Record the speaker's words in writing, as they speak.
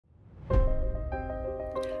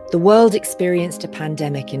The world experienced a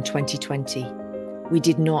pandemic in 2020. We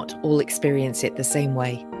did not all experience it the same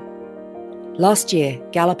way. Last year,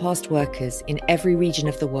 Gallup asked workers in every region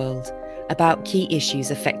of the world about key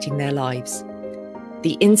issues affecting their lives.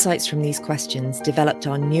 The insights from these questions developed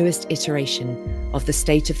our newest iteration of the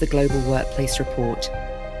State of the Global Workplace report.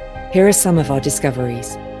 Here are some of our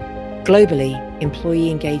discoveries. Globally,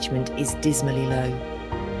 employee engagement is dismally low.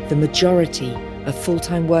 The majority of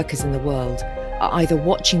full-time workers in the world are either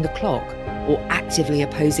watching the clock or actively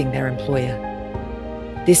opposing their employer.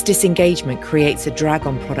 This disengagement creates a drag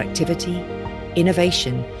on productivity,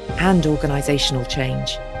 innovation, and organizational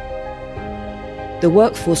change. The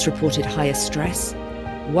workforce reported higher stress,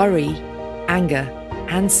 worry, anger,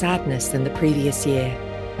 and sadness than the previous year.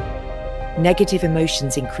 Negative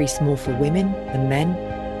emotions increased more for women than men,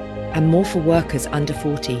 and more for workers under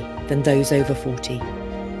 40 than those over 40.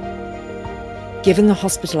 Given the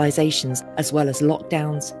hospitalizations as well as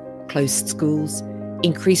lockdowns, closed schools,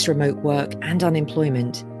 increased remote work and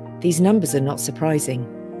unemployment, these numbers are not surprising.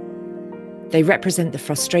 They represent the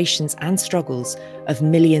frustrations and struggles of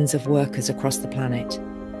millions of workers across the planet.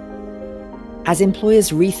 As employers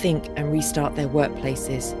rethink and restart their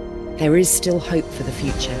workplaces, there is still hope for the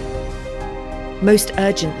future. Most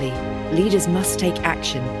urgently, leaders must take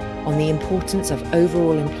action on the importance of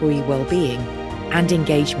overall employee well-being and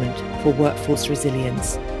engagement for workforce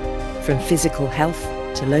resilience, from physical health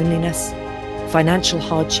to loneliness, financial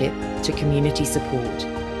hardship to community support.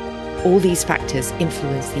 All these factors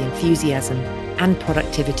influence the enthusiasm and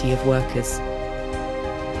productivity of workers.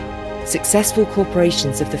 Successful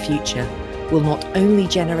corporations of the future will not only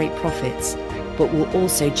generate profits, but will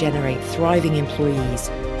also generate thriving employees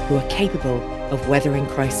who are capable of weathering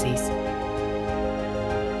crises.